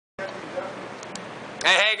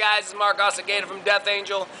guys? It's Mark Osagata from Death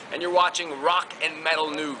Angel, and you're watching Rock and Metal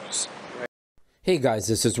News. Hey guys,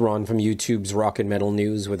 this is Ron from YouTube's Rock and Metal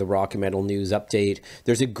News with a Rock and Metal News update.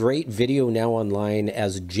 There's a great video now online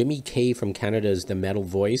as Jimmy K from Canada's The Metal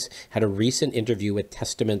Voice had a recent interview with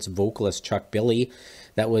Testament's vocalist Chuck Billy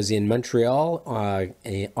that was in Montreal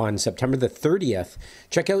on September the 30th.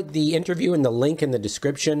 Check out the interview in the link in the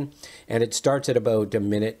description, and it starts at about a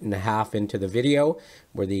minute and a half into the video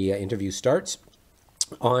where the interview starts.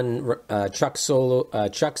 On Chuck's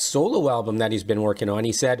solo album that he's been working on,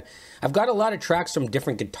 he said, "I've got a lot of tracks from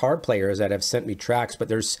different guitar players that have sent me tracks, but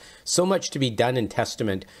there's so much to be done in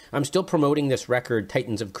Testament. I'm still promoting this record,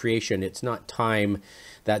 Titans of Creation. It's not time.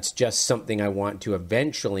 That's just something I want to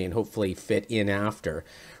eventually and hopefully fit in after."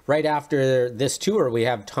 Right after this tour, we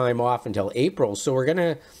have time off until April, so we're going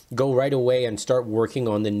to go right away and start working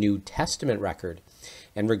on the New Testament record.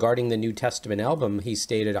 And regarding the New Testament album, he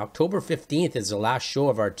stated, October 15th is the last show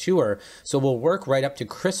of our tour, so we'll work right up to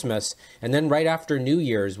Christmas, and then right after New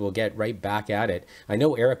Year's, we'll get right back at it. I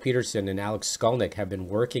know Eric Peterson and Alex Skolnick have been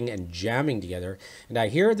working and jamming together, and I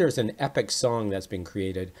hear there's an epic song that's been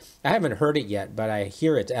created. I haven't heard it yet, but I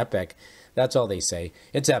hear it's epic. That's all they say.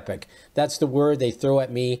 It's epic. That's the word they throw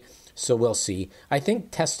at me, so we'll see. I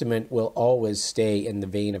think Testament will always stay in the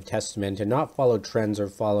vein of Testament and not follow trends or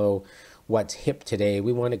follow what's hip today.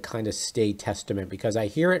 We want to kind of stay Testament because I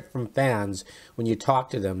hear it from fans when you talk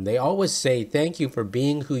to them. They always say, thank you for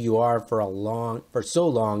being who you are for so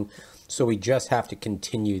long, so we just have to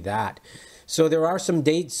continue that. So there are some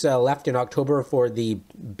dates left in October for the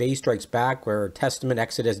Bay Strikes Back, where Testament,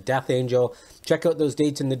 Exodus, Death Angel. Check out those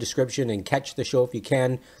dates in the description and catch the show if you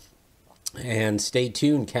can. And stay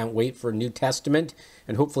tuned. Can't wait for New Testament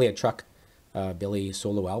and hopefully a Chuck Billy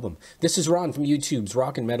solo album. This is Ron from YouTube's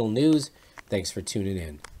Rock and Metal News. Thanks for tuning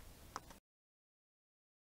in.